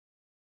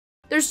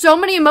There's so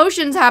many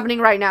emotions happening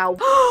right now.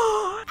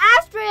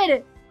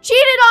 Astrid!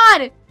 Cheated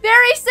on!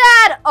 Very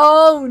sad!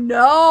 Oh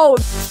no!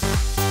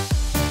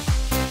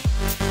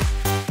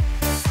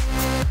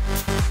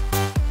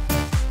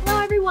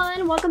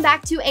 Welcome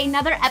back to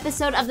another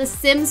episode of The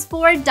Sims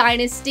 4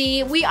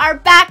 Dynasty. We are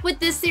back with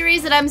this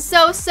series and I'm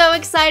so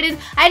excited.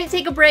 I had to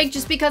take a break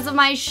just because of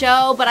my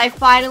show, but I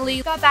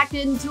finally got back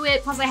into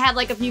it. Plus I had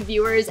like a few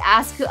viewers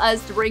ask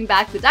us to bring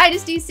back the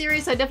Dynasty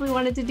series, so I definitely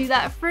wanted to do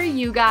that for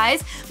you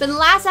guys. But in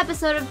the last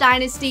episode of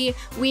Dynasty,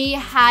 we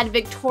had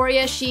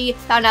Victoria. She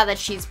found out that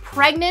she's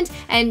pregnant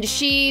and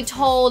she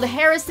told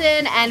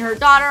Harrison and her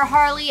daughter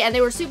Harley, and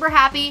they were super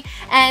happy.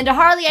 And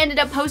Harley ended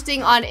up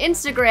posting on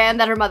Instagram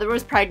that her mother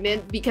was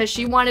pregnant because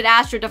she wanted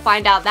Astrid to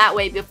find out that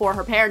way before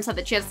her parents had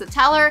the chance to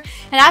tell her.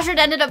 And Astrid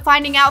ended up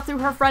finding out through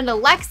her friend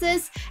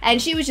Alexis,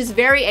 and she was just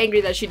very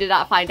angry that she did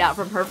not find out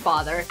from her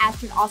father.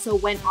 Astrid also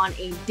went on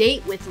a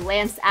date with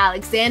Lance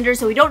Alexander,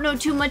 so we don't know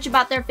too much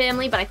about their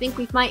family, but I think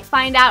we might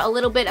find out a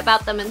little bit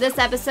about them in this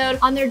episode.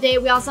 On their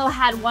date, we also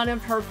had one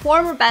of her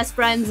former best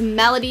friends,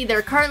 Melody.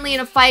 They're currently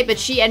in a fight, but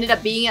she ended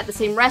up being at the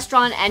same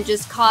restaurant and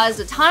just caused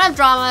a ton of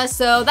drama,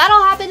 so that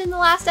all happened in the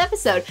last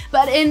episode.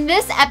 But in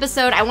this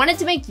episode, I wanted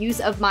to make use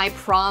of my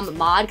PROM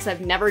mod because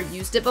I've never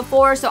used it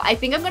before, so I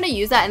think I'm gonna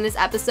use that in this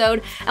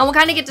episode, and we'll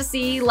kind of get to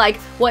see like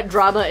what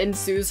drama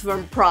ensues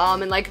from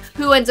prom and like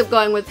who ends up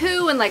going with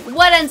who and like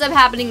what ends up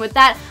happening with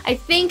that. I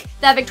think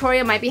that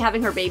Victoria might be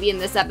having her baby in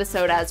this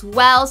episode as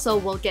well, so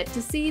we'll get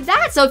to see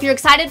that. So if you're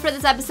excited for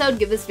this episode,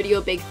 give this video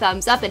a big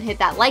thumbs up and hit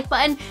that like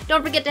button.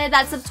 Don't forget to hit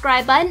that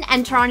subscribe button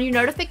and turn on your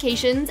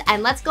notifications,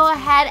 and let's go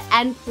ahead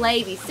and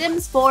play The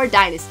Sims 4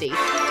 Dynasty.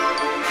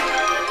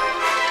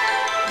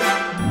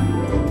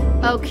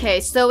 Okay,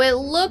 so it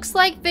looks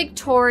like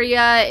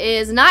Victoria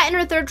is not in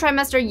her third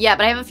trimester yet,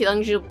 but I have a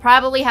feeling she'll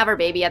probably have her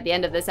baby at the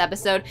end of this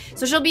episode.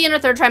 So she'll be in her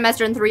third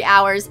trimester in 3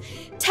 hours.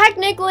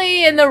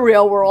 Technically, in the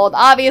real world,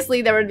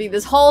 obviously there would be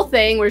this whole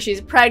thing where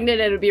she's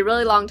pregnant and it would be a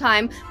really long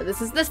time, but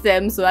this is The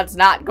Sims, so that's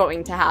not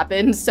going to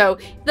happen. So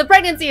the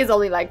pregnancy is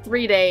only like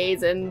 3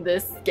 days in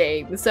this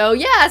game. So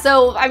yeah,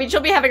 so I mean, she'll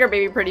be having her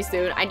baby pretty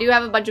soon. I do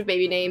have a bunch of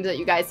baby names that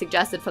you guys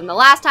suggested from the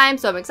last time,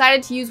 so I'm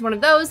excited to use one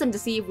of those and to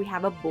see if we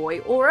have a boy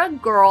or a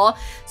girl.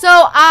 So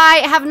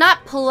I have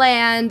not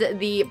planned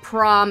the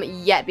prom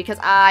yet because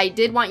I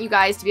did want you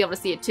guys to be able to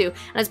see it too.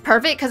 And it's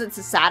perfect because it's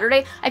a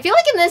Saturday. I feel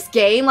like in this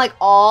game, like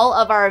all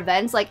of our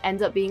events like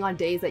ends up being on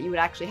days that you would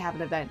actually have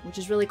an event, which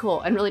is really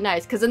cool and really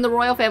nice because in the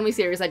Royal Family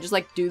series, I just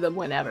like do them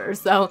whenever.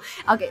 So,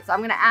 okay, so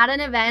I'm gonna add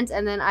an event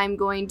and then I'm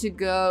going to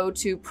go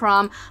to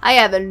prom. I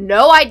have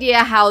no idea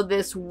how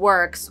this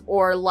works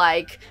or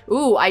like,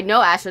 ooh, I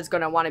know Astrid's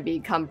gonna want to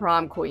become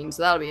prom queen,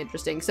 so that'll be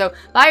interesting. So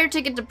buy your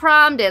ticket to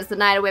prom, dance the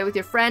night away with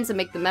your friends, and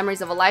make the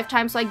memories of a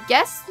lifetime. So I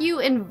guess you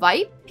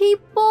invite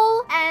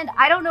people, and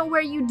I don't know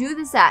where you do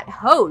this at.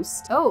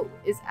 Host. Oh,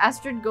 is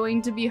Astrid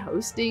going to be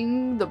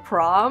hosting the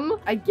prom?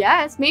 I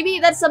guess. Maybe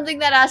that's something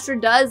that Astrid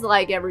does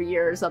like every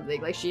year or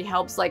something. Like she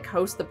helps like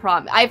host the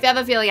prom. I have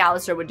a feeling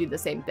Alistair would do the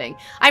same thing.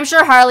 I'm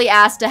sure Harley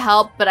asked to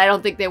help, but I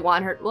don't think they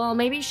want her. Well,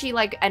 maybe she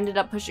like ended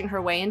up pushing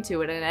her way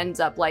into it and ends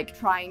up like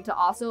trying to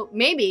also,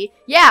 maybe.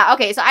 Yeah,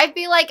 okay, so I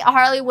feel like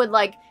Harley would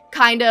like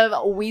kind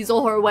of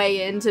weasel her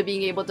way into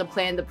being able to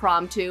plan the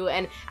prom too,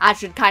 and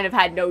Astrid kind of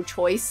had no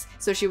choice,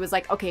 so she was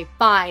like, okay,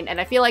 fine.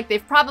 And I feel like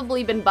they've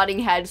probably been butting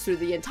heads through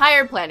the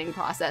entire planning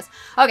process.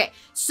 Okay,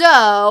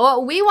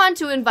 so we want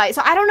to invite,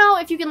 so I don't know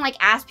if you can like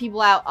ask people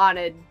out on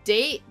a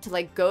date to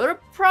like go to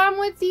prom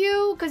with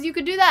you, because you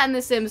could do that in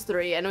The Sims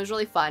 3 and it was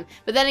really fun.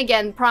 But then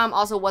again, prom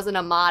also wasn't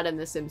a mod in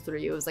The Sims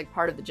 3, it was like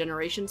part of the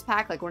Generations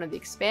pack, like one of the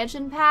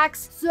expansion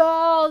packs.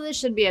 So this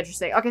should be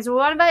interesting. Okay, so we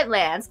want to invite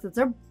Lance, because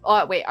they're,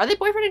 oh wait, are they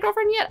boyfriend and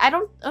girlfriend yet? I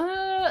don't,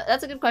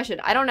 that's a good question.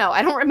 I don't know.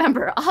 I don't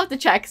remember. I'll have to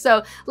check.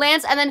 So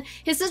Lance, and then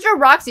his sister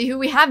Roxy, who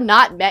we have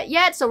not met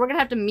yet, so we're gonna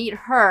have to meet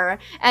her.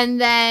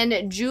 And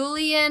then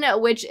Julian,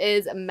 which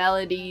is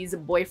Melody's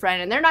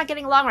boyfriend, and they're not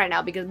getting along right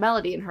now because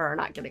Melody and her are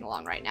not getting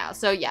along right now.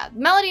 So yeah,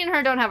 Melody and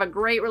her don't have a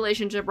great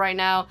relationship right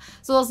now,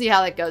 so we'll see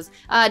how that goes.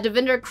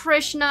 Devinder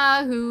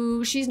Krishna,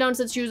 who she's known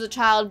since she was a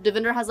child.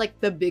 Devinder has like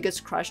the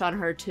biggest crush on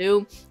her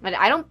too, and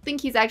I don't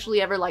think he's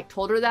actually ever like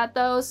told her that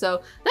though,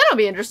 so that'll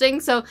be interesting.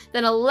 So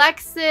then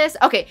Alexis,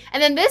 okay,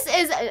 and then this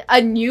is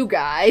a new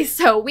guy.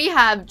 So we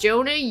have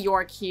Jonah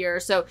York here.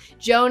 So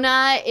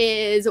Jonah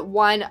is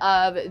one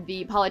of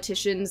the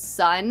politician's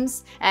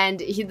sons, and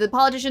the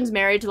politician's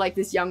married to like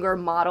this younger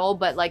model,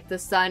 but like the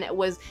son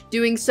was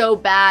doing so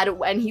bad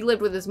and he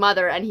lived with his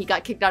mother and he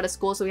got kicked out of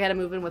school, so he had to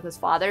move in with his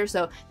father.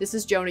 So this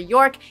is Jonah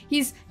York.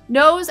 He's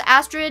knows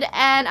Astrid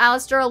and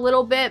Alistair a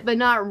little bit, but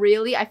not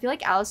really. I feel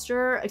like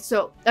Alistair,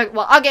 so,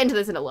 well, I'll get into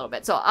this in a little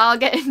bit, so I'll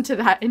get into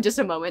that in just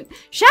a moment.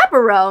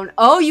 Chaperone.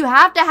 Oh, you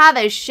have to have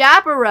a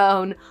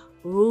chaperone.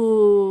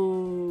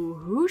 Ooh,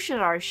 who should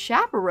our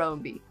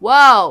chaperone be?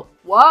 Whoa,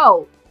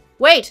 whoa.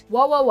 Wait,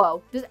 whoa, whoa,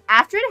 whoa. Does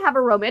Astrid have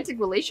a romantic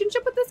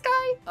relationship with this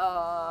guy?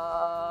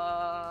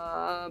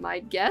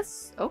 I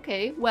guess.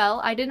 Okay, well,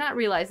 I did not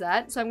realize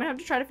that, so I'm gonna have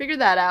to try to figure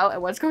that out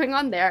and what's going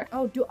on there.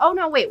 Oh,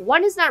 no, wait,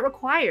 one is not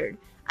required.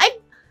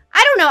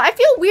 I don't know. I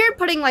feel weird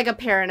putting like a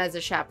parent as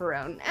a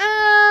chaperone.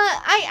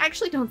 I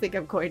actually don't think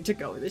I'm going to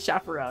go with a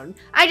chaperone.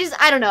 I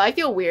don't know. I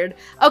feel weird.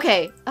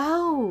 Okay.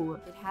 Oh,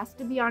 it has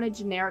to be on a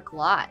generic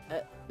lot.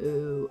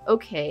 Ooh,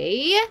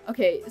 okay.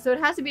 Okay, so it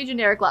has to be a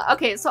generic lot.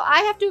 Okay, so I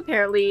have to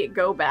apparently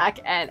go back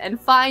and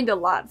find a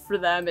lot for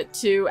them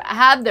to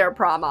have their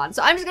prom on.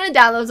 So I'm just gonna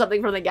download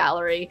something from the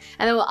gallery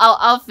and then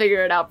I'll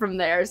figure it out from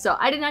there. So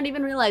I did not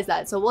even realize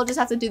that. So we'll just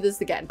have to do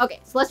this again. Okay,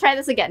 so let's try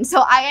this again.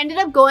 So I ended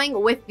up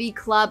going with the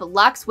Club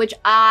Lux, which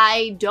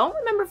I don't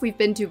remember if we've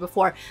been to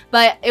before,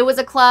 but it was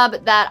a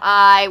club that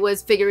I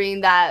was figuring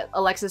that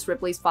Alexis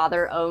Ripley's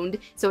father owned.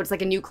 So it's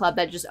like a new club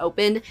that just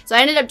opened. So I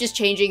ended up just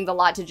changing the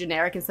lot to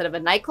generic instead of a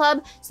nightclub.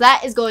 So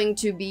that is going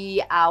to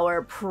be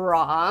our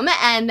prom.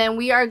 And then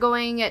we are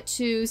going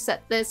to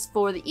set this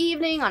for the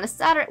evening on a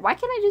Saturday. Why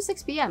can't I do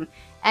 6 p.m.?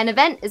 An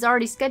event is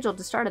already scheduled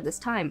to start at this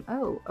time.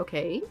 Oh,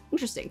 okay.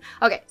 Interesting.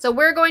 Okay, so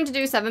we're going to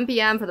do 7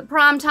 p.m. for the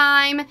prom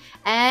time.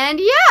 And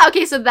yeah,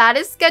 okay, so that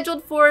is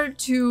scheduled for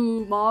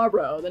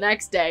tomorrow, the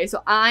next day.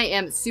 So I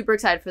am super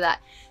excited for that.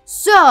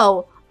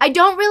 So I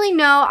don't really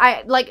know.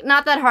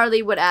 Not that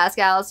Harley would ask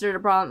Alistair to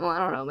prom. Well, I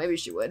don't know. Maybe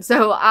she would.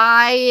 So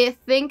I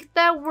think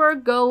that we're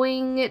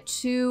going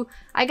to,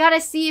 I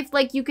gotta see if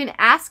like you can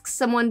ask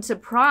someone to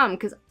prom,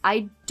 because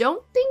I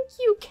don't think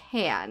you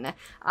can.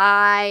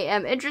 I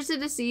am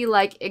interested to see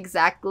like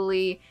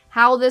exactly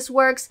how this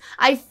works.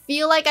 I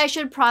feel like I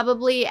should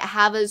probably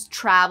have us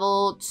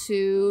travel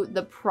to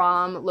the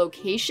prom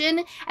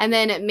location and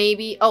then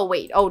maybe, oh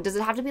wait, oh, does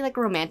it have to be like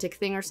a romantic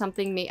thing or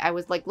something? I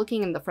was like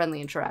looking in the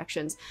friendly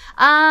interactions.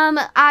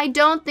 I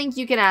don't think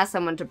you can ask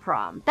someone to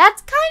prom.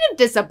 That's kind of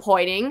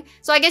disappointing.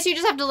 So I guess you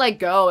just have to like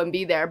go and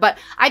be there. But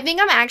I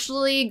think I'm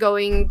actually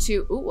going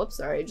to, ooh, whoops,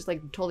 sorry, I just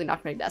like totally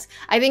knocked my desk.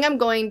 I think I'm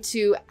going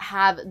to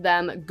have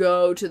them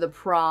go to the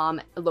prom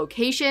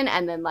location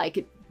and then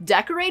like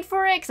decorate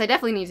for it, because I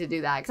definitely need to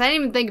do that, because I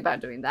didn't even think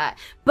about doing that.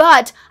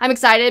 But I'm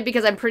excited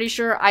because I'm pretty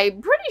sure I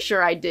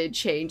did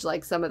change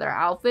like some of their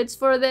outfits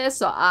for this,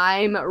 so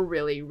I'm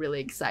really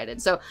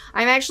excited. So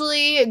I'm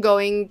actually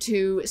going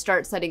to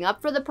start setting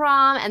up for the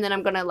prom, and then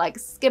I'm gonna like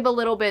skip a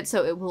little bit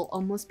so it will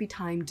almost be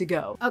time to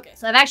go. Okay,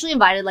 so I've actually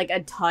invited like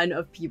a ton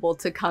of people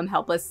to come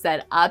help us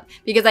set up,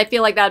 because I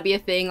feel like that would be a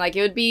thing. Like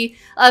it would be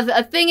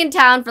a thing in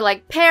town for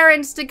like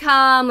parents to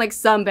come, like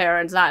some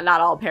parents, not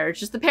all parents,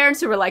 just the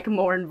parents who were like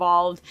more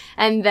involved.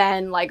 And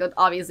then like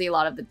obviously a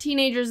lot of the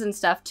teenagers and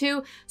stuff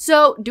too.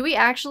 So do we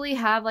actually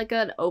have like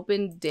an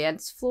open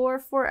dance floor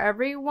for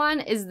everyone?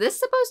 Is this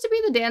supposed to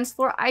be the dance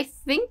floor? I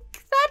think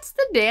that's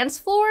the dance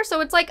floor.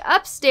 So it's like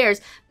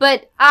upstairs,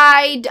 but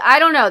I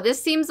don't know.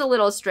 This seems a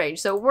little strange.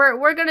 So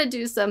we're gonna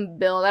do some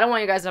build. I don't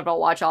want you guys to have to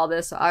watch all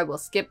this, so I will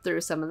skip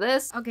through some of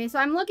this. Okay, so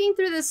I'm looking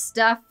through this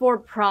stuff for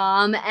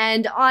prom,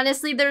 and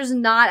honestly, there's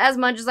not as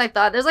much as I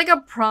thought. There's like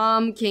a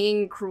prom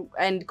king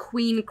and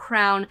queen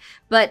crown,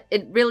 but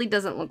it really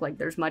doesn't look like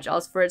there's much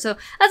else for it. So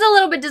that's a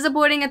little bit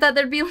disappointing. I thought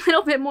there'd be a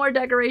little bit more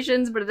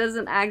decorations, but it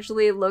doesn't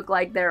actually look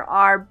like there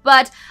are.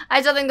 But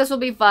I still think this will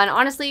be fun.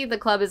 Honestly, the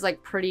club is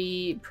like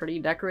pretty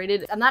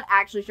decorated. I'm not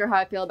actually sure how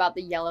I feel about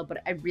the yellow,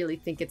 but I really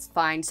think it's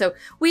fine. So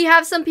we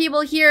have some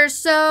people here.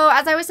 So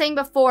as I was saying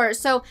before,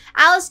 so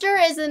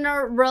Alistair is in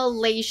a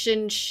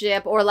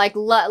relationship, or like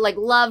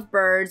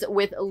lovebirds,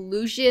 with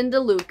Lucian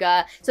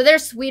DeLuca. So they're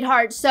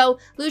sweethearts. So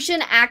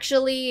Lucian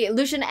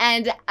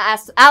and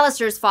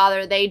Alistair's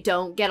father, they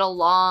don't get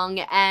along,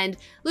 and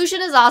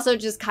Lucian has also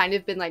just kind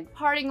of been like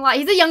partying a lot.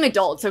 He's a young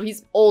adult, so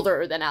he's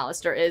older than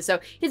Alistair is. So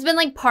he's been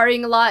like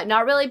partying a lot,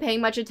 not really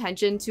paying much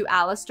attention to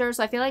Alistair.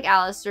 So I feel like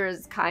Alistair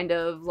is kind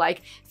of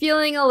like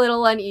feeling a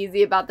little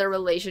uneasy about their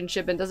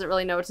relationship and doesn't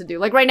really know what to do.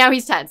 Like right now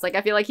he's tense. Like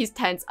I feel like he's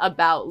tense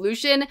about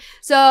Lucian.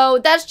 So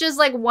that's just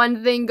like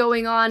one thing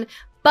going on.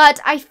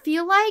 But I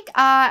feel like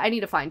I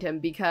need to find him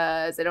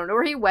because I don't know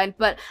where he went,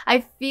 but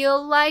I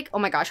feel like, oh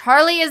my gosh,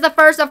 Harley is the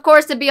first, of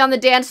course, to be on the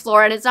dance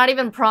floor, and it's not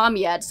even prom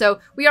yet. So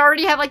we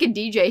already have like a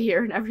DJ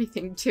here and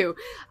everything too.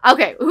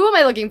 Okay, who am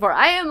I looking for?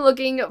 I am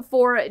looking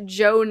for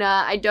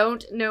Jonah. I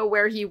don't know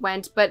where he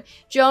went, but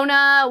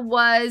Jonah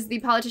was the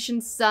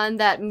politician's son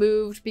that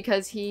moved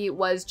because he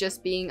was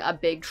just being a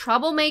big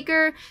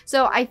troublemaker.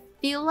 So I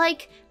feel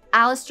like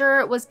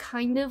Alistair was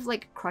kind of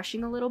like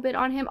crushing a little bit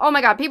on him. Oh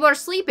my god, people are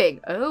sleeping.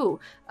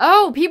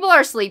 Oh, people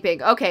are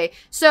sleeping. Okay,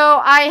 so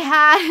I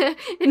had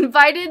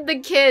invited the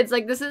kids.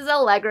 Like, this is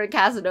Allegra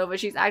Casanova.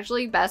 She's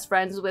actually best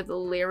friends with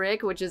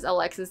Lyric, which is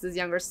Alexis's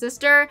younger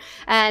sister.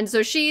 And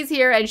so she's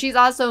here, and she's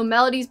also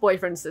Melody's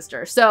boyfriend's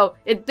sister. So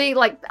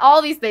like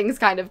all these things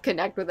kind of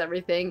connect with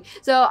everything.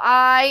 So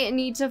I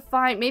need to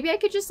find, maybe I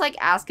could just like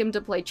ask him to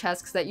play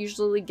chess, because that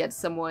usually gets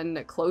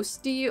someone close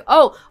to you.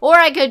 Oh, or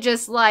I could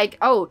just like,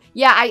 oh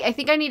yeah, I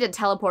think I need to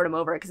teleport him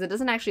over, because it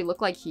doesn't actually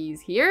look like he's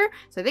here.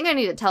 So I think I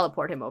need to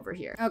teleport him over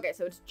here. Okay,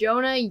 so it's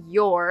Jonah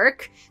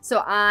York.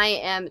 So I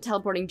am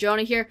teleporting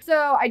Jonah here.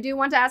 So I do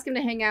want to ask him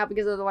to hang out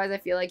because otherwise I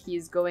feel like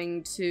he's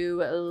going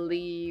to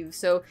leave.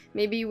 So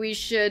maybe we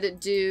should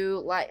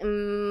do like,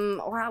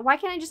 why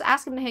can't I just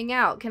ask him to hang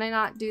out? Can I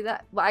not do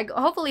that? Well,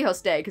 hopefully he'll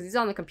stay because he's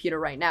on the computer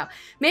right now.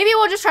 Maybe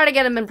we'll just try to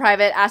get him in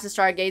private, ask to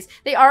stargaze.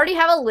 They already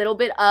have a little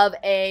bit of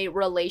a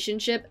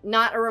relationship,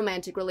 not a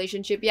romantic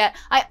relationship yet.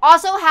 I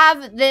also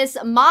have this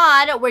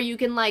mod where you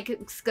can like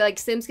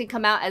Sims can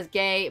come out as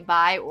gay,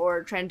 bi,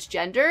 or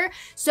transgender.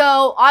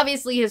 So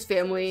obviously his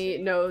family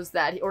knows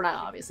that, or not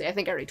obviously, I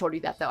think I already told you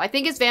that though. I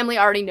think his family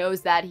already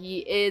knows that he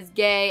is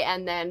gay,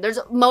 and then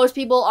most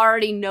people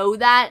already know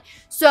that.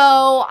 So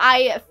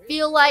I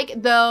feel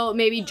like though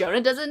maybe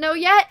Jonah doesn't know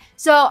yet.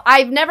 So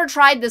I've never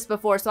tried this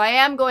before, so I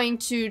am going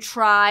to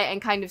try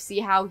and kind of see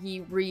how he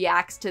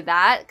reacts to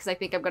that, because I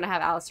think I'm going to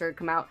have Alistair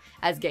come out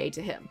as gay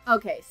to him.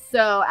 Okay,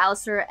 so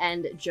Alistair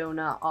and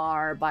Jonah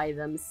are by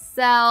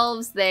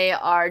themselves. They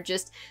are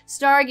just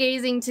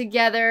stargazing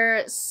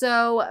together,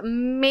 so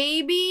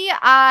maybe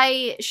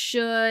I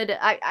should,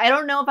 I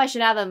don't know if I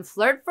should have them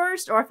flirt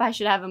first or if I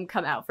should have them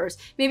come out first.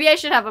 Maybe I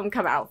should have them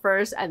come out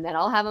first and then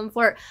I'll have them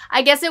flirt.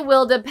 I guess it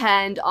will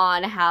depend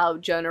on how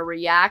Jonah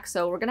reacts,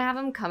 so we're going to have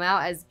him come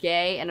out as gay.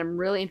 And I'm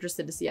really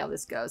interested to see how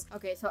this goes.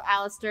 Okay, so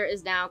Alistair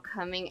is now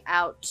coming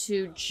out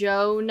to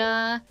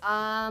Jonah.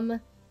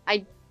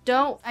 I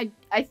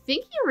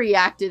think he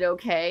reacted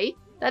okay.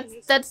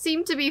 That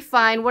seemed to be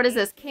fine. What is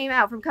this? Came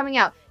out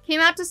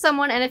to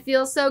someone and it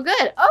feels so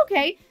good.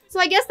 Okay, so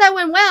I guess that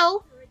went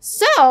well.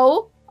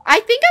 So I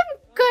think I'm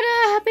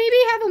gonna maybe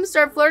have him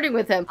start flirting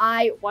with him.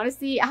 I want to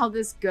see how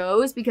this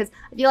goes because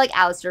I feel like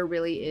Alistair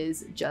really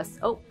is just,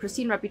 oh,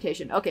 pristine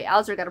reputation. Okay,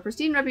 Alistair got a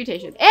pristine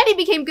reputation. And he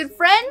became good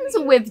friends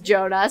with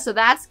Jonah, so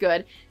that's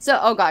good. So,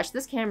 oh gosh,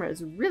 this camera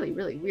is really,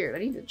 really weird. I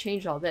need to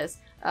change all this.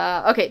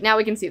 Okay, now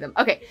we can see them.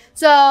 Okay,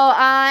 so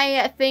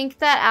I think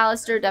that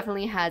Alistair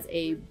definitely has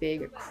a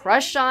big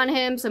crush on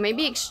him, so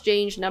maybe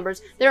exchange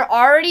numbers. They're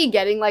already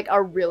getting like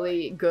a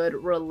really good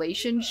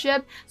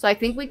relationship, so I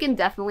think we can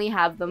definitely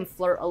have them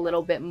flirt a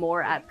little bit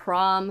more at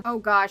prom. Oh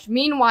gosh,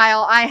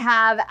 meanwhile, I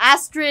have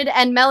Astrid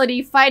and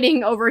Melody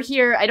fighting over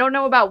here. I don't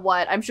know about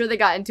what. I'm sure they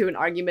got into an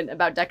argument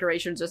about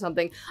decorations or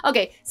something.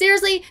 Okay,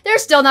 seriously, they're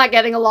still not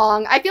getting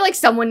along. I feel like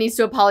someone needs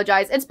to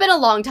apologize. It's been a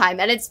long time,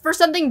 and it's for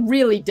something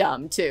really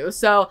dumb too,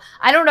 so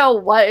I don't know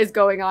what is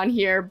going on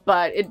here,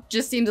 but it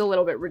just seems a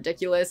little bit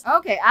ridiculous.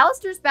 Okay,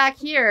 Alistair's back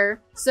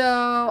here.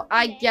 So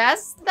I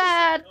guess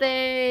that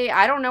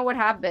I don't know what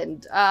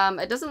happened.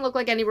 It doesn't look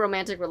like any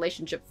romantic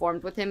relationship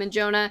formed with him and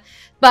Jonah,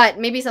 but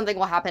maybe something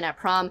will happen at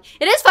prom.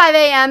 It is 5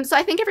 a.m., so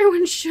I think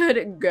everyone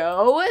should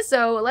go.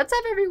 So let's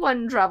have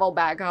everyone travel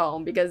back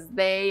home because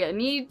they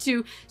need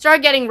to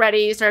start getting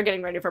ready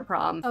for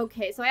prom.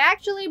 Okay, so I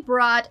actually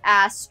brought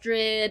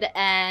Astrid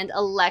and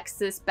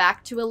Alexis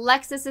back to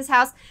Alexis's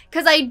house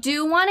because I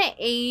do want to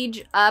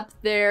age up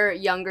their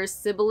younger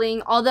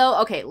sibling.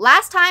 Although, okay,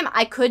 last time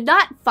I could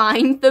not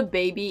find the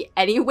baby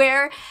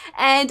anywhere,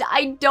 and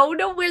I don't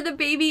know where the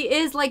baby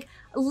is. Like,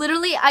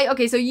 literally,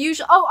 okay, so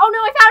usually, oh no,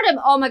 I found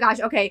him. Oh my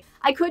gosh, okay.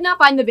 I could not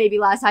find the baby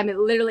last time.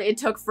 It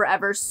took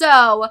forever.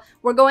 So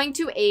we're going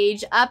to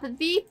age up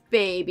the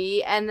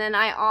baby, and then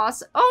I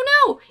also, oh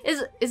no,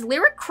 is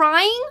Lyric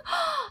crying?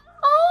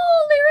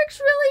 Oh, Lyric's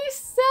really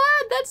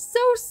sad. That's so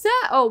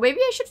sad. Oh, maybe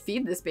I should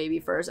feed this baby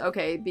first.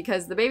 Okay,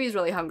 because the baby's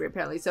really hungry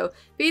apparently. So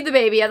feed the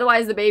baby,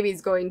 otherwise the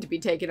baby's going to be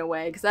taken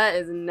away because that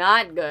is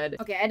not good.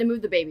 Okay, I had to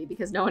move the baby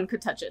because no one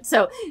could touch it.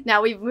 So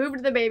now we've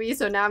moved the baby.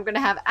 So now I'm going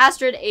to have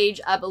Astrid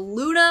age up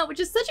Luna, which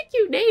is such a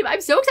cute name.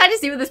 I'm so excited to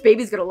see what this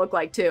baby's going to look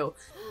like too.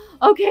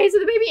 Okay, so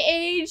the baby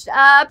aged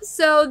up.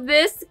 So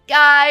this,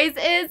 guys,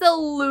 is a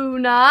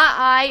Luna.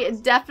 I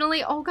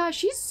definitely, oh gosh,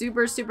 she's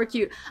super, super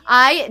cute.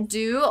 I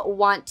do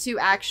want to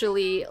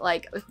actually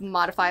like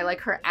modify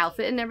like her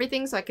outfit and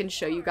everything so I can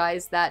show you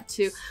guys that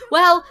too.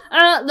 Well,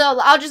 no,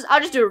 I'll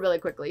just do it really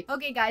quickly.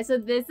 Okay, guys, so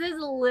this is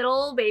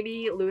little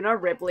baby Luna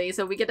Ripley.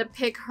 So we get to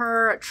pick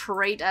her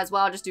trait as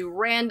well. I'll just do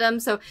random.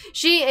 So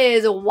she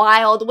is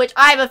wild, which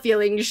I have a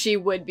feeling she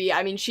would be.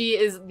 I mean, she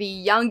is the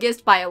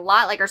youngest by a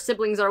lot. Like her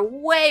siblings are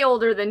way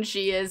older than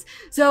she is.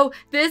 So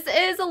this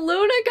is a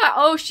Luna guy.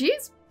 Oh,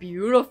 she's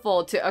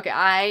beautiful too. Okay,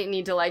 I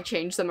need to like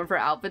change some of her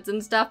outfits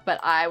and stuff, but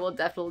I will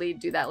definitely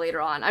do that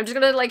later on. I'm just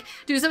gonna like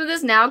do some of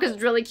this now because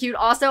it's really cute.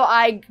 Also,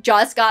 I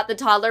just got the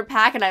toddler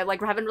pack and I like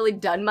haven't really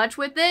done much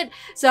with it,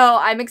 so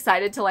I'm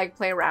excited to like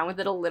play around with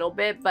it a little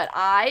bit. But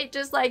I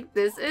just like,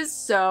 this is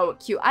so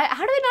cute. How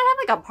do they not have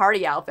like a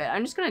party outfit?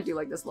 I'm just gonna do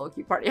like this little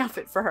cute party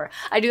outfit for her.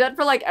 I do that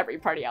for like every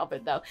party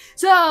outfit though.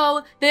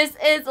 So this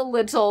is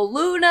little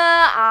Luna.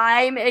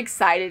 I'm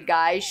excited,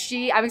 guys.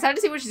 I'm excited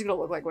to see what she's gonna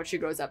look like when she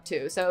grows up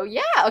too. So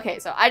yeah. Okay,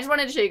 so I just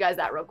wanted to show you guys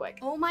that real quick.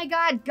 Oh my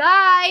god,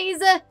 guys!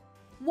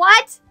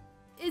 What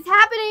is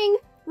happening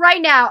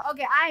right now?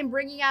 Okay, I am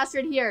bringing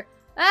Astrid here.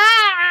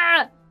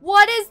 Ah!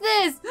 What is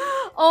this?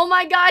 Oh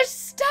my gosh,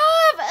 stop!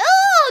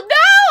 Oh, no!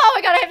 Oh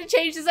my god, I have to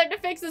change this. I have to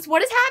fix this.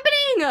 What is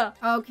happening?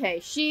 Okay,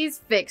 she's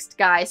fixed,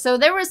 guys. So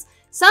there was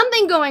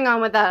something going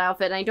on with that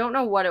outfit, and I don't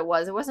know what it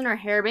was. It wasn't her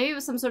hair. Maybe it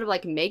was some sort of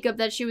like makeup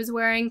that she was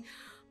wearing.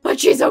 But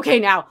she's okay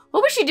now.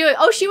 What was she doing?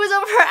 Oh, she was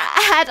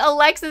over at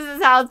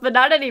Alexis's house, but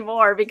not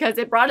anymore because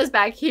it brought us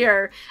back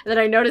here. And then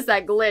I noticed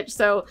that glitch.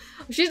 So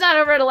she's not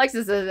over at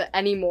Alexis's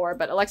anymore,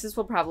 but Alexis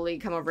will probably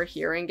come over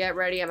here and get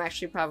ready. I'm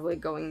actually probably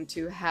going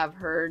to have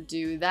her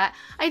do that.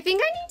 I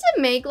think I need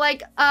to make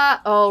like,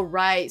 oh,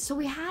 right. So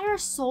we had our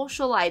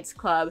socialites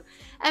club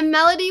and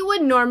Melody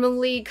would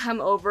normally come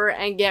over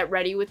and get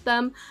ready with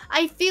them.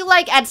 I feel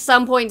like at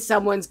some point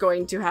someone's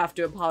going to have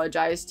to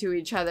apologize to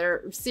each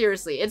other.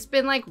 Seriously, it's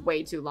been like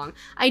way too long.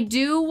 I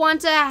do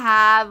want to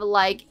have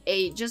like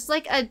just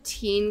like a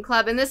teen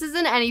club, and this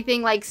isn't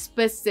anything like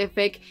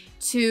specific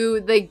to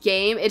the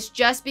game. It's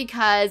just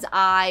because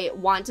I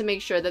want to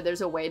make sure that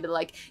there's a way to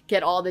like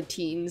get all the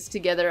teens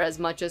together as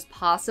much as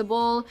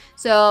possible.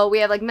 So we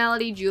have like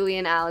Melody,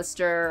 Julian,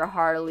 Alistair,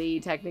 Harley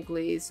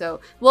technically.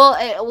 So we'll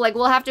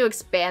have to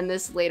expand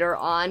this later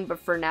on, but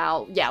for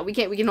now, yeah, we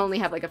can only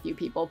have like a few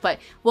people, but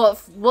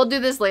we'll do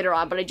this later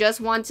on. But I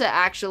just want to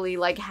actually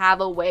like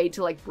have a way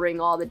to like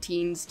bring all the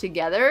teens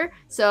together.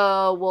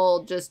 So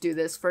we'll just do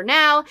this for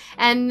now.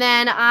 And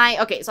then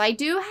okay, so I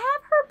do have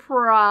her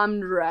prom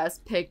dress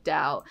picked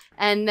out.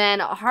 And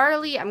then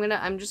Harley,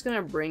 I'm just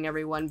gonna bring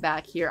everyone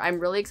back here. I'm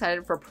really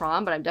excited for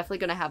prom, but I'm definitely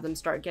gonna have them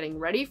start getting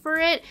ready for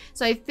it.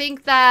 So I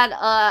think that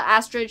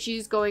Astrid,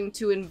 she's going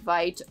to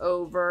invite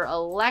over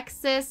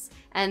Alexis.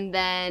 And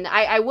then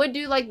I would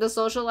do like the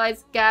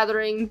socialites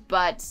gathering,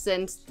 but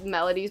since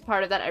Melody's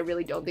part of that, I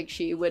really don't think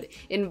she would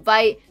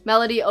invite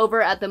Melody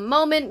over at the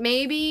moment.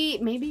 Maybe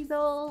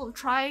they'll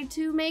try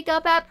to make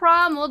up at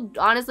prom. We'll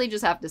honestly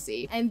just have to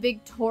see. And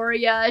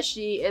Victoria,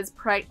 she is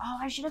pregnant. Oh,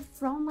 I should have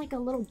thrown like a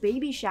little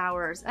baby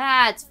showers.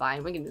 It's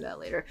fine. We can do that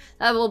later.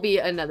 That will be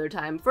another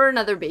time for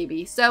another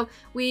baby. So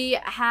we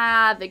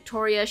have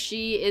Victoria.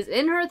 She is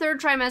in her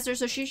 3rd trimester,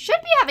 so she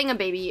should be having a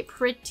baby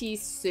pretty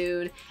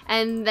soon.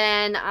 And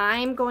then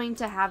I'm going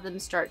to have them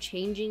start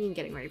changing and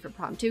getting ready for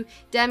prom too.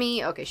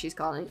 Demi, okay, she's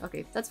calling.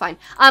 Okay, that's fine.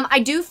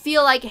 I do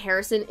feel like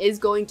Harrison is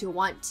going to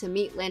want to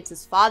meet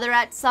Lance's father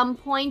at some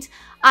point.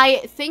 I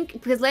think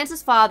because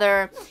Lance's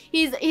father,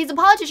 he's a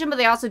politician, but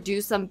they also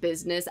do some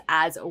business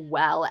as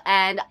well.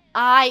 And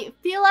I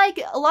feel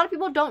like a lot of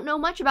people don't know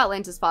much about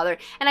Lance's father.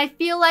 And I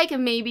feel like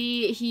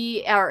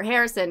maybe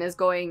Harrison is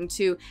going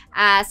to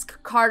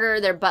ask Carter,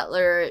 their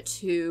butler,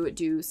 to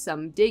do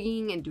some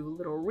digging and do a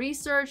little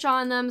research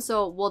on them.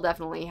 So we'll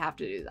definitely have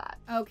to do that.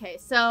 Okay,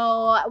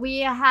 so we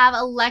have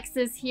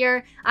Alexis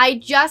here. I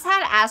just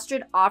had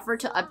Astrid offer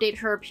to update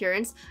her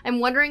appearance. I'm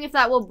wondering if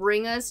that will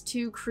bring us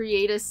to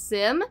create a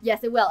sim.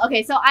 Yes, it will.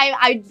 Okay, so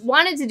I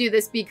wanted to do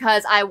this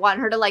because I want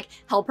her to like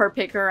help her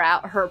pick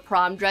her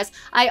prom dress.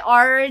 I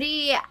already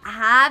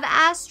have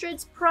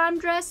Astrid's prom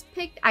dress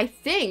picked, I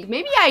think.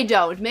 Maybe I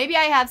don't. Maybe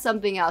I have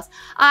something else.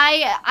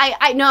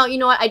 No, you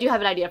know what? I do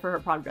have an idea for her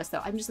prom dress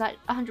though. I'm just not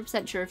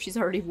 100% sure if she's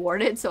already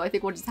worn it, so I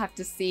think we'll just have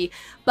to see.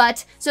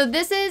 But so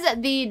this is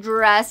the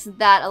dress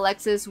that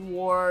Alexis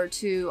wore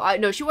to,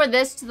 no, she wore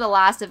this to the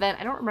last event.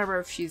 I don't remember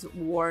if she's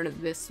worn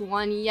this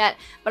one yet,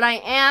 but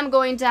I am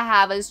going to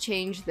have us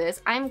change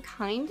this. I'm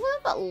kind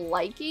of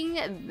liking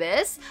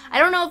this. I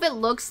don't know if it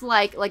looks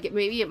like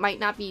maybe it might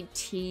not be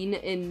teen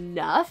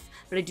enough,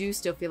 but I do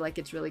still feel like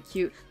it's really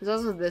cute. There's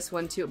also this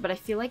one too, but I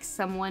feel like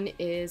someone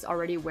is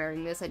already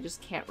wearing this. I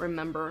just can't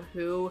remember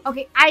who.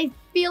 Okay, I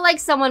feel like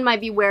someone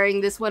might be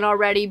wearing this one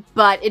already,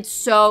 but it's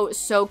so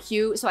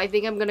cute. So I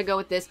think I'm gonna go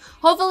with this.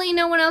 Hopefully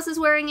no one else is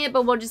wearing it,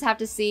 but we'll just have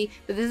to see.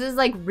 But this is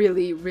like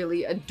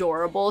really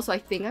adorable. So I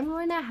think I'm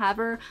going to have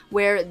her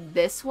wear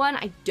this one.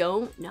 I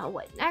don't know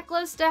what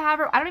necklace to have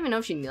her. I don't even know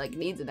if she like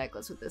needs a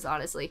necklace with this,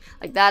 honestly.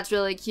 Like that's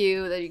really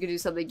cute that you could do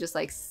something just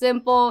like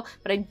simple,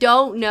 but I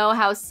don't know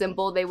how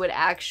simple they would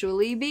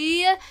actually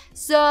be.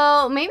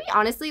 So maybe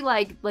honestly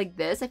like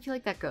this, I feel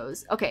like that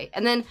goes. Okay,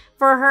 and then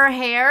for her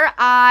hair,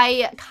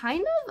 I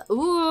kind of,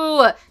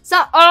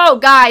 oh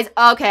guys,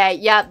 okay,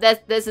 yeah,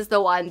 this is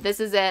the one. This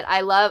is it.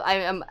 I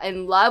am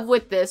in love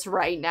with this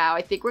right now.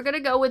 I think we're gonna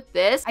go with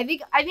this. I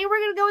think we're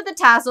gonna go with the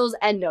tassels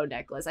and no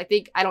necklace.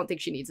 I don't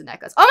think she needs a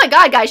necklace. Oh my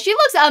god, guys, she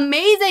looks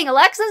amazing.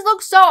 Alexis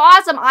looks so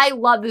awesome. I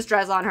love this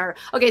dress on her.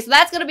 Okay, so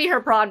that's gonna be her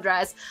prom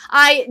dress.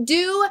 I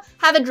do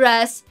have a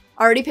dress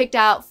already picked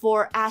out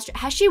for Astrid.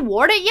 Has she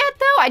worn it yet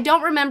though? I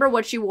don't remember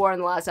what she wore in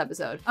the last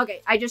episode.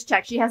 Okay, I just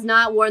checked. She has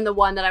not worn the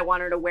one that I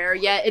want her to wear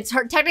yet. It's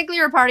technically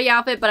her party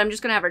outfit, but I'm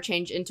just gonna have her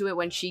change into it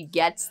when she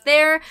gets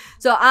there.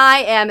 So I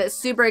am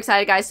super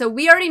excited, guys. So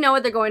we already know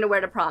what they're going to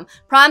wear to prom.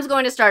 Prom's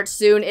going to start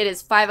soon. It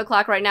is 5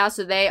 o'clock right now,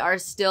 so they are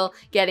still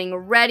getting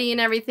ready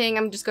and everything.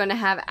 I'm just going to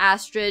have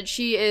Astrid.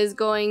 She is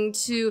going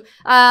to,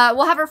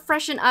 we'll have her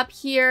freshen up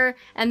here,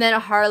 and then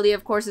Harley,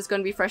 of course, is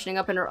going to be freshening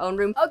up in her own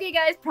room. Okay,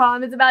 guys,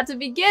 prom is about to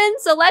begin. in,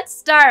 so let's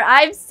start.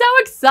 I'm so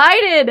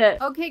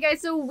excited. Okay,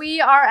 guys, so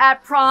we are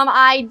at prom.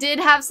 I did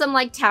have some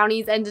like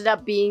townies ended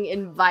up being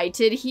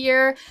invited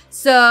here.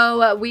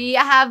 So we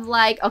have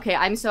like, okay,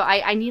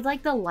 I need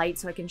like the light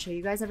so I can show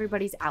you guys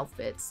everybody's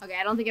outfits. Okay,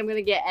 I don't think I'm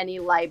gonna get any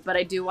light, but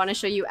I do want to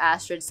show you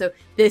Astrid. So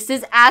this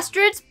is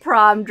Astrid's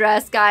prom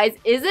dress, guys.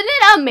 Isn't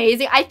it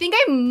amazing? I think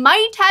I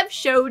might have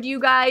showed you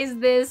guys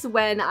this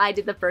when I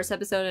did the first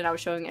episode and I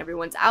was showing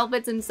everyone's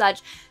outfits and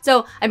such.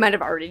 So I might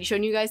have already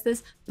shown you guys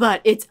this,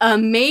 but it's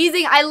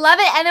amazing. I love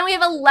it. And then we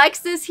have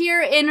Alexis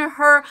here in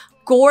her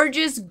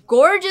gorgeous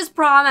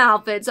prom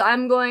outfit. So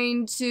I'm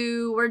going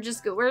to,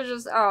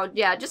 oh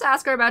yeah, just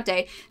ask her about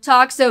day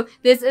talk. So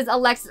this is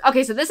Alexis.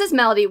 Okay, so this is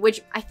Melody,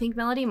 which I think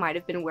Melody might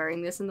have been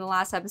wearing this in the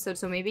last episode.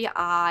 So maybe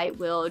I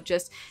will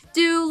just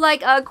do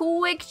like a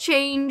quick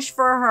change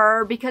for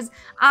her because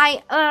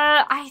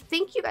I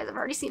think you guys have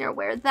already seen her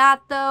wear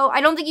that though.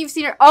 I don't think you've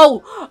seen her.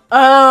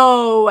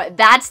 Oh,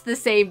 that's the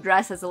same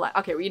dress as Alexis.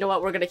 Okay, well, you know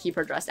what? We're gonna keep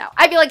her dress out.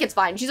 I feel like it's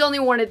fine. She's only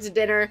worn it to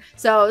dinner.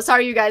 So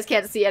sorry you guys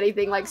can't see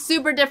anything like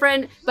super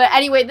different. But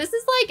anyway, this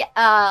is like,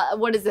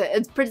 what is it?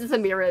 It's Princess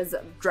Amira's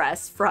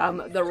dress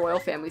from the Royal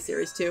Family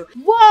Series 2.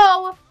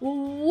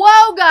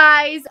 Whoa,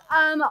 guys.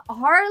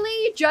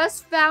 Harley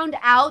just found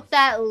out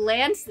that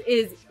Lance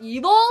is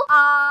evil.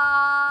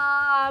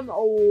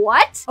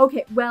 What?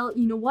 Okay, well,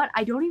 you know what?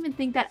 I don't even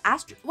think that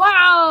Astrid.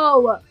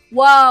 Whoa,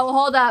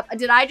 hold up.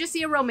 Did I just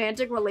see a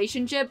romantic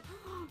relationship?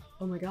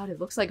 Oh my god, it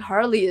looks like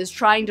Harley is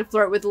trying to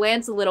flirt with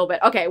Lance a little bit.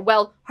 Okay,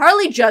 well,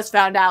 Harley just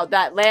found out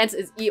that Lance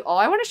is evil. Oh,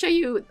 I want to show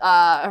you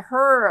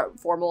her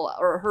formal,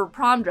 or her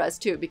prom dress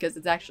too, because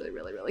it's actually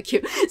really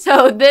cute.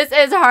 So this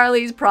is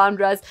Harley's prom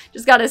dress.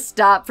 Just gotta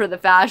stop for the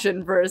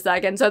fashion for a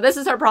second. So this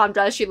is her prom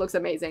dress. She looks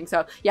amazing.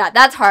 So yeah,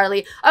 that's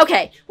Harley.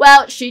 Okay,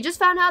 well, she just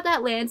found out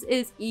that Lance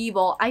is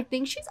evil. I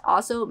think she's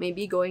also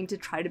maybe going to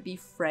try to be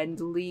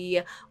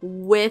friendly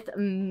with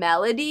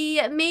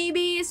Melody,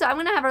 maybe. So I'm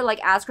gonna have her like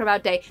ask her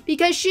about Day,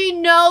 because she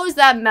knows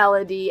that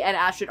Melody and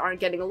Astrid aren't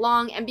getting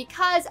along, and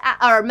because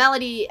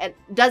Melody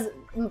doesn't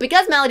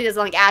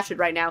like Astrid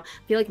right now, I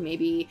feel like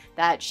maybe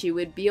that she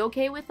would be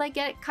okay with like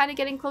kind of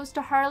getting close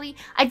to Harley.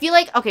 I feel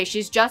like, okay,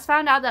 she's just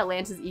found out that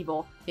Lance is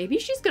evil. Maybe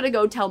she's gonna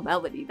go tell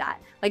Melody that.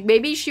 Like,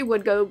 maybe she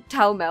would go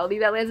tell Melody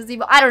that Lance is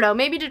evil. I don't know,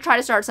 maybe to try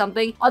to start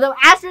something. Although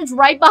Astrid's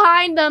right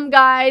behind them,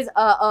 guys.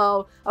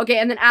 Uh-oh. Okay,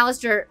 and then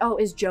Alistair. Oh,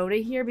 is Jonah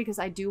here? Because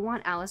I do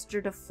want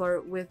Alistair to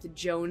flirt with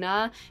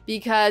Jonah,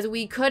 because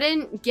we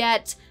couldn't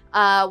get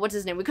what's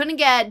his name? We couldn't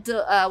get,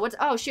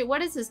 oh shit,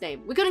 what is his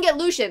name? We couldn't get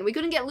Lucian. We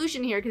couldn't get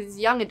Lucian here because he's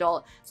a young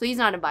adult, so he's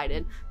not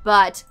invited.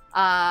 But,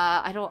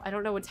 I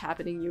don't know what's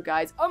happening, you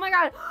guys. Oh my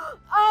god.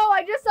 Oh,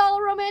 I just saw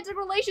a romantic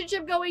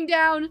relationship going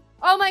down.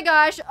 Oh my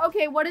gosh.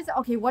 Okay,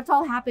 what's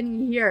all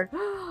happening here?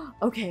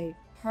 Okay,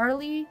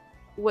 Harley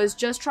was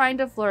just trying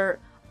to flirt,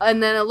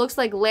 and then it looks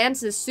like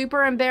Lance is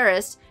super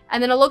embarrassed,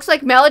 and then it looks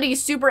like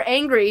Melody's super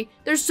angry.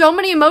 There's so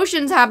many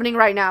emotions happening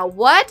right now.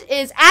 What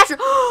is Astrid?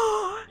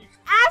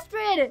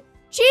 Astrid!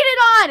 Cheated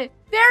on!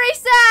 Very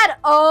sad!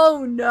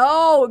 Oh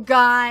no,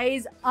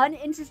 guys.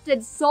 Uninterested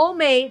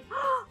soulmate.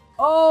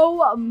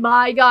 Oh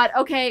my god.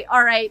 Okay,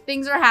 alright.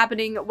 Things are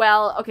happening.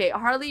 Well, okay,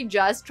 Harley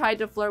just tried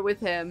to flirt with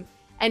him,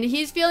 and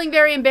he's feeling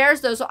very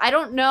embarrassed though, so I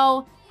don't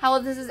know how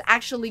this is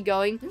actually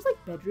going. There's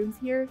like bedrooms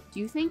here. Do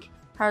you think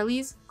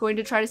Harley's going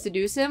to try to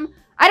seduce him?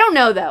 I don't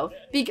know though.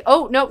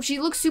 Oh no, she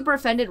looks super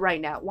offended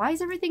right now. Why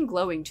is everything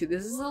glowing too?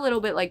 This is a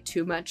little bit like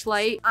too much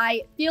light.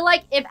 I feel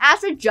like if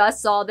Astrid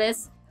just saw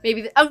this,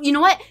 maybe, oh, you know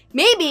what?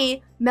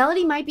 Maybe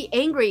Melody might be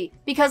angry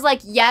because,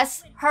 like,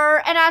 yes,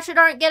 her and Astrid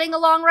aren't getting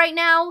along right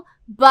now,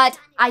 but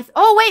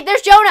oh wait,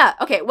 there's Jonah.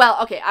 Okay, well,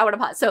 okay, I want to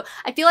pause. So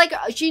I feel like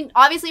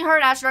obviously her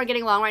and Astrid aren't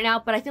getting along right now,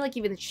 but I feel like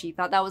even she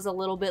thought that was a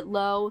little bit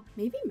low.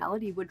 Maybe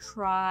Melody would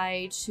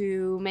try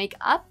to make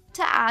up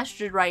to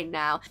Astrid right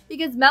now,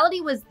 because Melody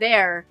was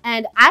there,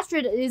 and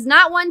Astrid is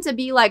not one to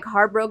be like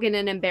heartbroken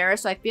and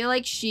embarrassed, so I feel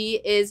like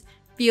she is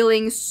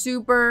feeling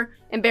super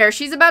embarrassed.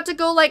 She's about to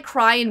go like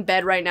cry in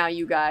bed right now,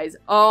 you guys.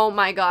 Oh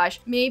my gosh.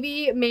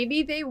 Maybe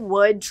they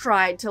would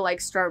try to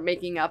like start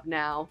making up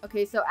now.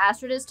 Okay, so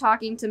Astrid is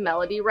talking to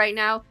Melody right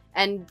now,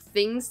 and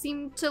things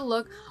seem to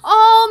look...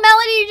 Oh,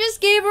 Melody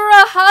just gave her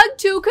a hug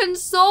to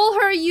console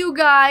her, you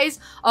guys.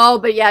 Oh,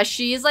 but yeah,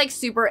 she's like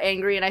super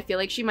angry, and I feel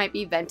like she might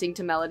be venting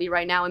to Melody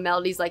right now, and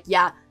Melody's like,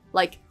 yeah,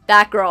 like,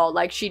 that girl,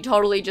 like, she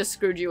totally just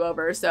screwed you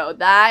over. So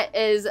that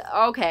is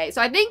okay.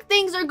 So I think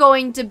things are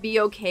going to be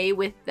okay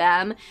with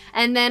them.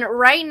 And then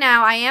right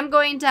now, I am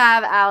going to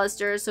have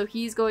Alistair, so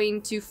he's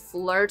going to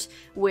flirt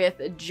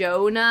with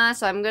Jonah.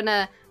 So I'm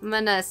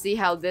gonna see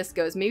how this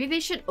goes. Maybe they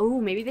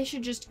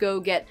should just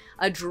go get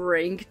a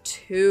drink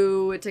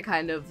too, to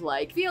kind of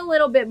like feel a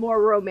little bit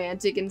more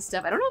romantic and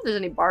stuff. I don't know if there's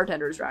any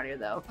bartenders around here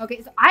though.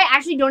 Okay, so I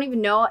actually don't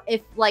even know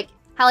if like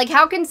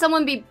How can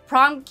someone be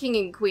prom king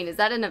and queen? Is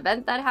that an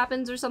event that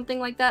happens or something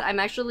like that? I'm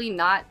actually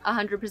not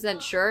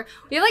 100% sure.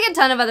 We have like a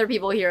ton of other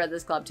people here at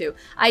this club too.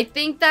 I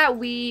think that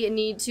we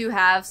need to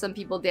have some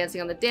people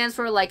dancing on the dance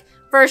floor, like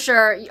for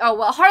sure. Oh,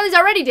 well, Harley's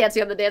already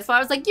dancing on the dance floor. I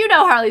was like, you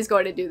know Harley's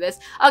going to do this.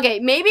 Okay,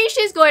 maybe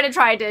she's going to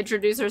try to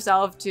introduce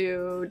herself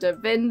to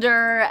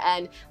Devinder,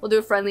 and we'll do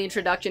a friendly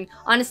introduction.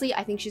 Honestly,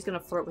 I think she's gonna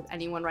flirt with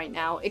anyone right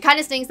now. It kind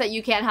of stinks that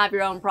you can't have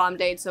your own prom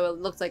date, so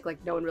it looks like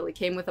no one really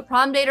came with a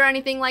prom date or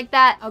anything like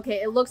that.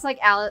 Okay, it looks like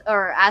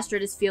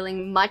Astrid is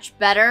feeling much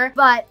better,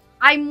 but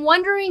I'm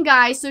wondering,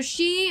 guys, so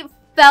she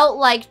felt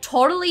like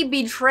totally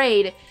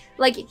betrayed.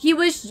 Like he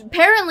was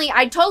apparently,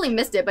 I totally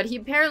missed it, but he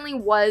apparently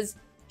was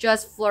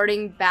just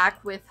flirting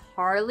back with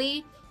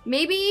Harley.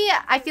 Maybe,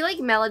 I feel like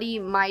Melody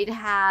might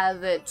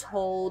have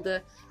told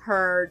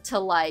her to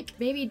like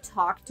maybe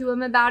talk to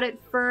him about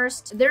it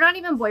first. They're not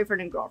even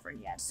boyfriend and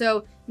girlfriend yet,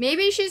 so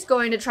maybe she's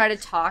going to try to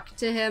talk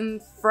to him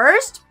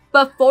first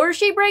before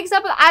she breaks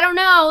up with, I don't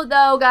know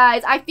though,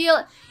 guys. I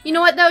feel, you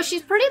know what though,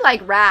 she's pretty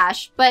like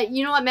rash, but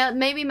you know what,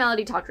 maybe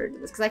Melody talked her into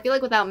this, because I feel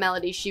like without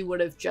Melody she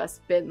would have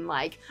just been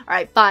like, all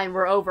right, fine,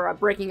 we're over, I'm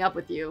breaking up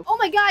with you. Oh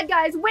my god,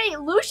 guys, wait,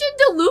 Lucian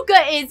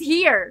DeLuca is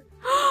here.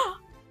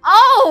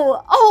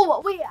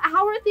 Oh, wait,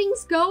 how are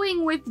things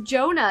going with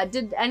Jonah?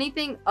 Did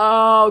anything,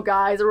 oh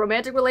guys, a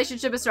romantic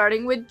relationship is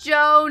starting with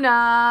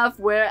Jonah,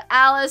 where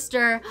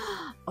Alistair,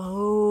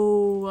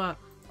 oh,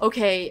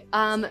 okay,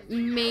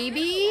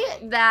 maybe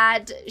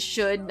that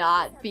should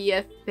not be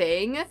a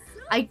thing.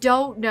 I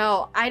don't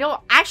know. I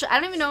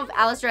don't even know if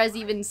Alistair has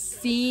even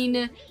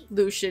seen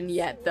Lucian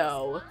yet,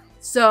 though.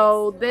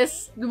 So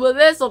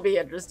this'll be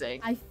interesting.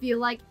 I feel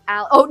like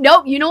oh,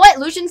 nope, you know what?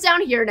 Lucian's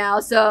down here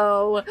now,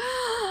 so...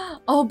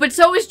 Oh, but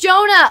so is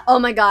Jonah! Oh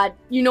my god.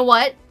 You know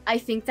what? I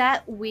think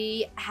that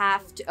we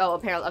have to... Oh,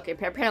 apparently, okay,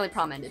 apparently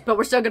prom ended, but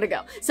we're still gonna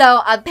go.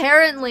 So,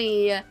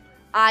 apparently...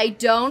 I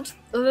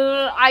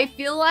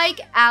feel like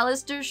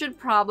Alistair should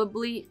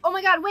probably... Oh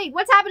my god, wait,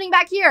 what's happening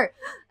back here?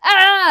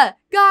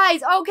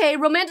 Guys, okay,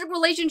 romantic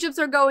relationships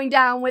are going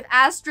down with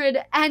Astrid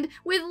and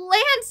with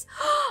Lance.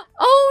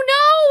 Oh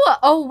no!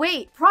 Oh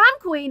wait, prom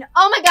queen.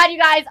 Oh my god, you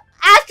guys,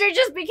 Astrid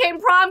just became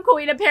prom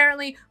queen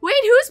apparently. Wait,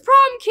 who's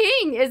prom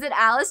king? Is it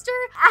Alistair?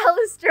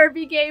 Alistair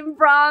became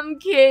prom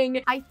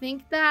king. I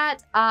think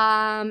that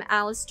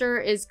Alistair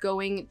is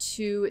going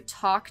to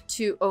talk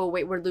to... Oh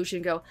wait, where'd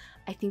Lucian go?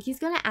 I think he's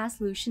gonna ask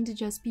Lucian to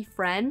just be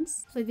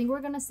friends. So I think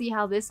we're gonna see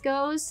how this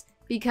goes,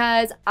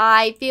 because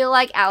I feel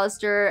like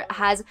Alistair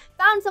has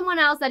found someone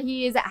else that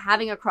he is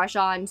having a crush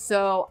on.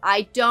 So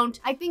I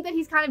think that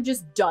he's kind of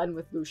just done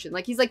with Lucian.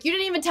 Like, he's like, you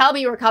didn't even tell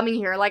me you were coming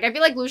here. Like, I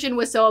feel like Lucian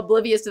was so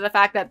oblivious to the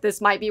fact that this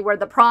might be where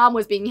the prom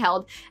was being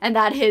held and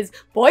that his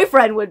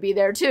boyfriend would be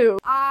there too.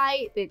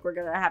 I think we're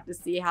gonna have to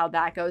see how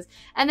that goes.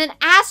 And then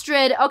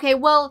Astrid, okay,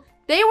 well,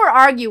 they were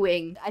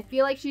arguing. I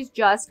feel like she's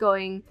just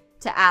going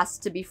to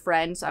ask to be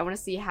friends, so I want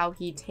to see how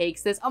he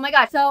takes this. Oh my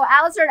god, so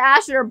Alistair and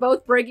Astrid are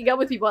both breaking up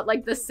with people at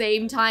like the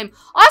same time.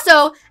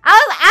 Also,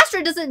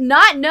 Astrid doesn't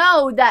not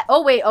know that,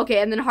 oh wait,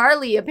 okay, and then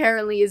Harley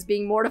apparently is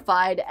being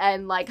mortified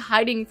and like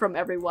hiding from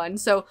everyone.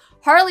 So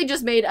Harley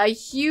just made a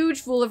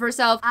huge fool of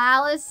herself.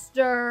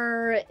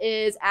 Alistair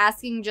is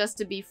asking just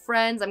to be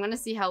friends. I'm gonna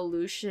see how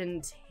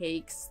Lucian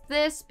takes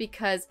this,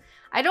 because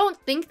I don't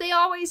think they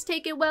always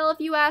take it well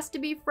if you ask to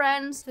be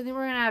friends. So I think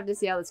we're gonna have to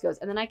see how this goes.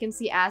 And then I can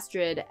see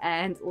Astrid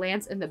and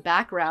Lance in the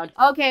background.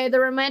 Okay,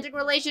 the romantic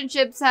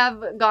relationships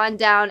have gone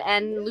down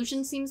and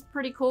Lucian seems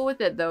pretty cool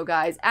with it though,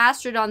 guys.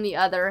 Astrid, on the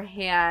other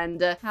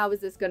hand, how is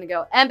this gonna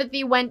go?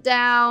 Empathy went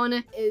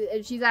down.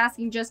 She's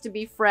asking just to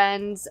be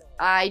friends.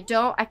 I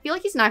feel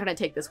like he's not gonna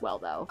take this well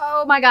though.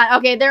 Oh my god,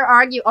 okay, they're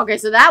arguing. Okay,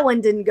 so that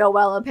one didn't go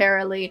well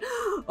apparently.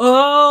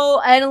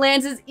 Oh, and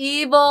Lance is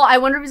evil. I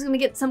wonder if he's gonna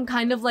get some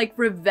kind of like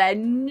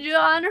revenge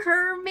on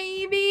her,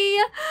 maybe?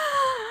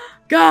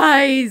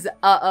 Guys,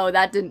 uh-oh,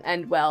 that didn't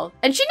end well.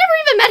 And she never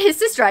even met his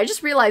sister. I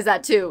just realized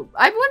that too.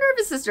 I wonder if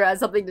his sister has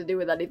something to do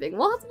with anything.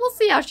 Well, we'll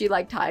see how she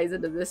like ties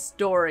into this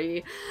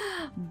story.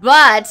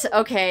 But,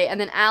 okay, and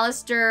then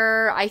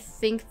Alistair, I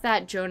think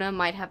that Jonah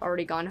might have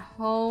already gone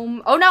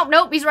home. Oh, no,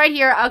 nope, he's right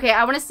here. Okay,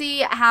 I want to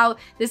see how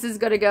this is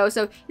gonna go.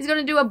 So he's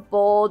gonna do a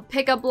bold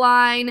pickup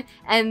line,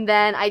 and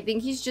then I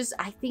think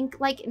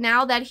like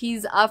now that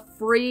he's a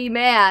free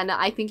man,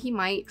 I think he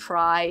might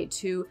try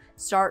to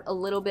start a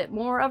little bit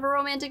more of a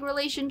romantic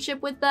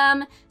relationship with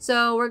them.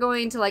 So we're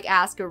going to like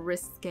ask a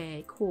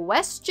risque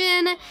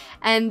question,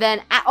 and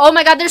then, oh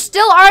my god, they're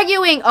still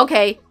arguing.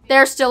 Okay,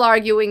 they're still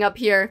arguing up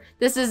here.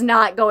 This is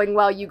not going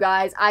well, you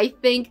guys. I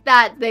think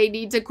that they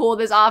need to cool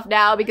this off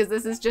now, because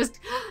this is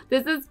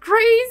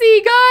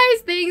crazy,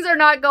 guys. Things are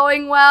not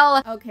going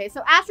well. Okay,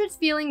 so Astrid's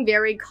feeling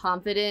very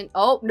confident.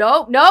 Oh,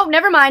 no,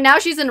 never mind. Now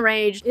she's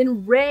enraged.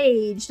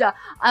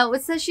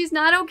 It says she's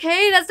not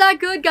okay. That's not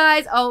good,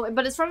 guys. Oh,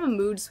 but it's from a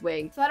mood swing.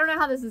 So I don't know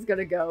how this is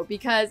gonna go,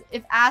 because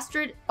if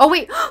Astrid, oh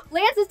wait,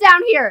 Lance is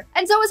down here,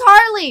 and so is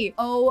Harley.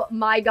 Oh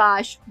my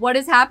gosh, what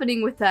is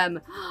happening with them?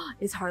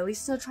 Is Harley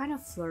still trying to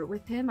flirt flirt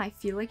with him? I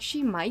feel like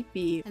she might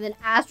be. And then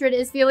Astrid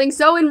is feeling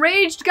so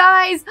enraged,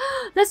 guys.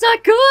 That's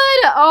not good.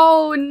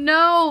 Oh,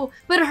 no.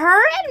 But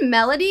her and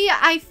Melody,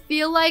 I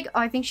feel like, oh,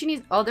 I think she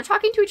needs, oh, they're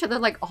talking to each other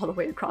like all the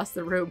way across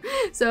the room.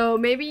 So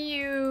maybe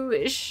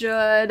you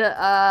should,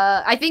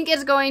 I think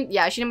it's going,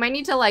 yeah, she might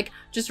need to like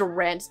just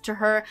rant to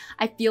her.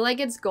 I feel like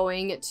it's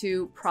going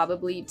to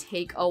probably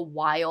take a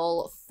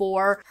while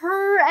for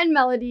her and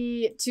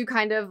Melody to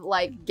kind of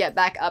like get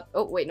back up.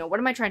 Oh, wait, no, what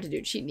am I trying to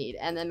do? Cheat need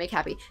and then make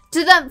happy.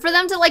 For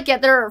them to like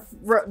get their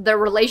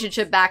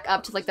relationship back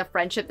up to like the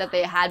friendship that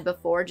they had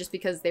before, just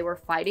because they were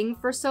fighting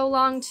for so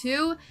long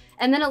too.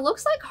 And then it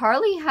looks like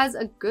Harley has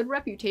a good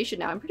reputation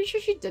now. I'm pretty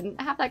sure she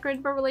didn't have that great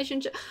of a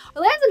relationship.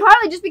 Lance and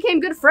Harley just became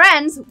good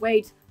friends.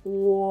 Wait,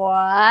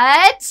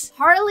 what?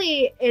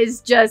 Harley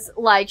is just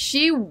like,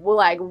 she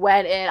like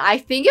went in. I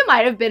think it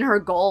might have been her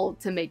goal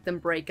to make them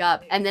break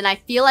up. And then I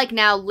feel like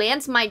now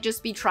Lance might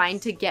just be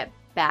trying to get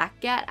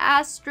back at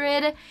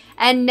Astrid.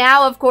 And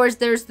now, of course,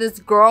 there's this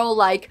girl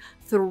like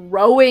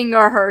throwing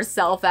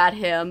herself at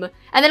him.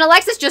 And then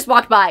Alexis just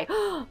walked by.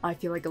 I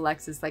feel like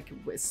Alexis like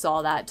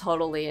saw that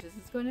totally. This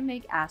is going to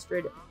make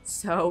Astrid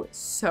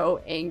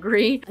so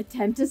angry.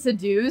 Attempt to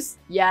seduce.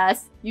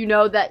 Yes, you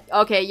know that.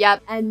 Okay,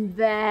 yep. And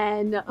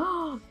then,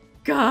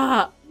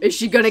 God, is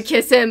she gonna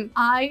kiss him?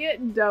 I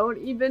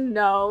don't even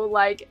know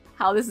like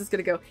how this is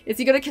gonna go. Is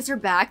he gonna kiss her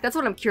back? That's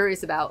what I'm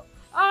curious about.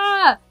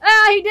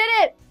 He did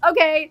it.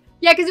 Okay.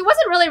 Yeah, because he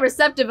wasn't really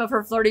receptive of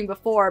her flirting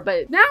before,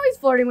 but now he's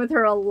flirting with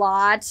her a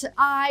lot.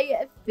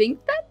 I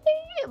think that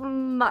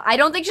I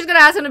don't think she's gonna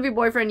ask him to be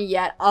boyfriend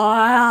yet.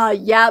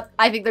 Yep.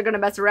 I think they're gonna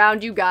mess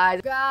around, you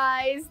guys.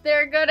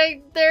 They're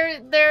gonna,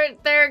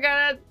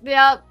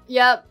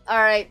 yep. All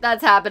right,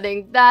 that's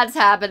happening. That's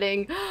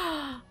happening.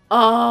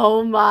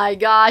 Oh my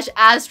gosh,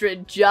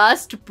 Astrid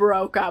just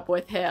broke up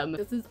with him.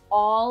 This is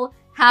all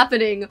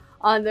happening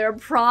on their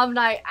prom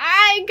night.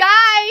 Guys,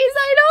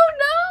 I don't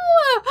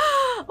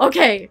know.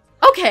 Okay.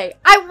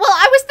 I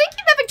was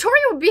thinking that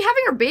Victoria would be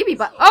having her baby,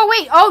 but oh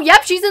wait, oh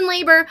yep, she's in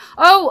labor.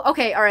 Oh,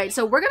 okay, all right,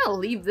 so we're gonna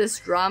leave this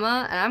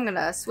drama and I'm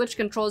gonna switch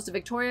controls to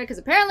Victoria because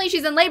apparently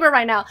she's in labor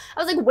right now.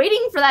 I was like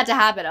waiting for that to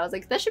happen. I was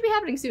like, that should be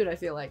happening soon, I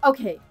feel like.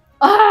 Okay.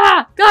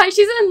 Guys,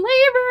 she's in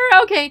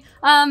labor. Okay,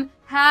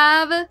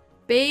 have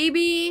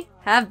baby.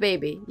 Have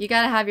baby. You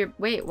gotta have your,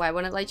 wait, why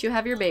wouldn't it let you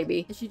have your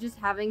baby? Is she just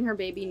having her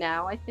baby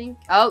now, I think?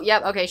 Oh,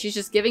 yep, okay, she's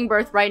just giving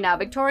birth right now.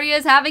 Victoria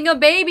is having a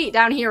baby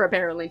down here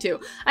apparently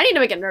too. I need to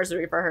make a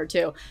nursery for her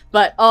too.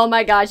 But oh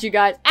my gosh, you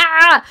guys,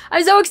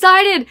 I'm so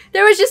excited.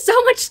 There was just so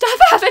much stuff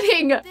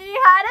happening. They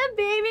had a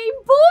baby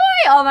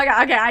boy. Oh my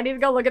god, okay, I need to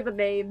go look at the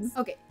names.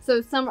 Okay,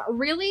 so some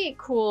really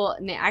cool,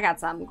 I got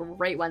some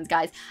great ones,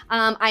 guys.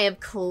 I have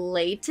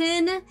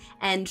Clayton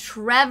and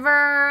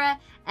Trevor.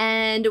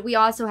 And we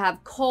also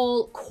have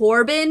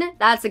Corbin.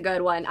 That's a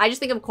good one. I just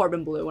think of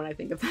Corbin Blue when I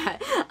think of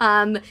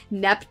that.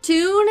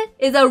 Neptune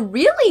is a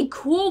really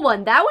cool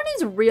one. That one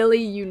is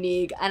really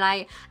unique. And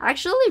I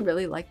actually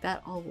really like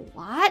that a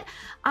lot.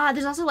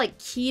 There's also like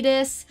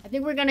Ketis. I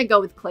think we're gonna go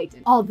with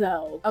Clayton.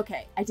 Although,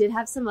 okay, I did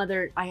have some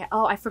other,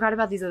 I forgot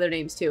about these other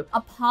names too.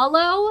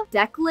 Apollo,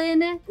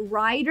 Declan,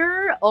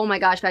 Ryder. Oh my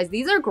gosh, guys,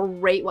 these are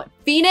great ones.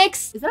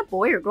 Phoenix. Is that a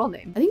boy or girl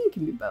name? I think it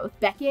can be both.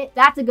 Beckett.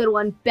 That's a good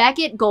one.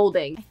 Beckett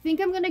Golding. I think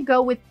I'm gonna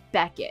go with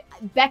Beckett.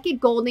 Beckett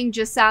Golding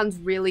just sounds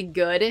really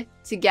good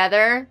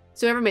together.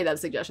 So whoever made that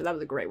suggestion, that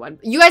was a great one.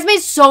 You guys made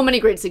so many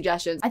great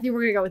suggestions. I think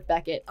we're gonna go with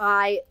Beckett.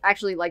 I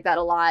actually like that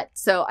a lot.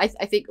 So I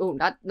think, oh,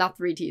 not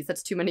 3 T's.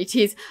 That's too many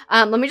T's.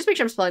 Let me just make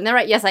sure I'm spelling that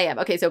right. Yes, I am.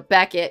 Okay, so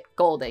Beckett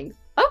Golding.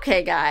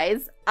 Okay,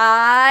 guys.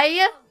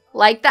 I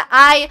like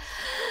that.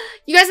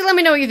 You guys can let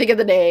me know what you think of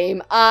the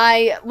name.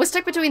 I was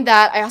stuck between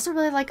that. I also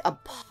really like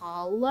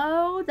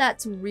Apollo.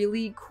 That's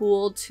really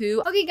cool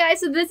too. Okay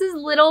guys, so this is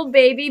little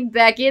baby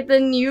Beckett, the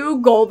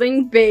new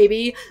Golding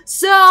baby.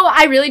 So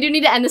I really do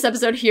need to end this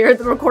episode here.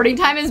 The recording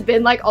time has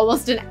been like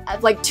almost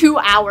 2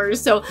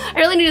 hours. So I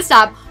really need to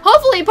stop.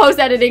 Hopefully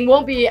post-editing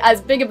won't be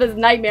as big of a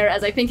nightmare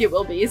as I think it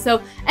will be.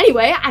 So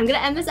anyway, I'm gonna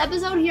end this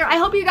episode here. I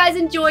hope you guys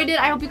enjoyed it.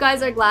 I hope you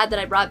guys are glad that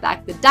I brought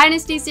back the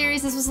Dynasty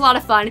series. This was a lot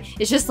of fun.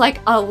 It's just like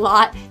a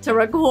lot to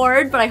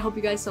record, but I hope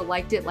you guys still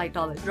liked it, liked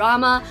all the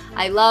drama.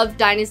 I love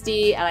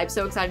Dynasty, and I'm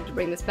so excited to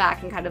bring this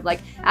back and kind of like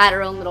add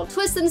our own little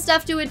twists and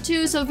stuff to it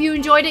too. So if you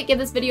enjoyed it, give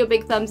this video a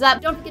big thumbs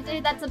up. Don't forget to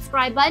hit that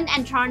subscribe button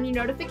and turn on your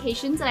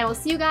notifications, and I will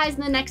see you guys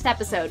in the next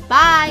episode.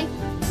 Bye!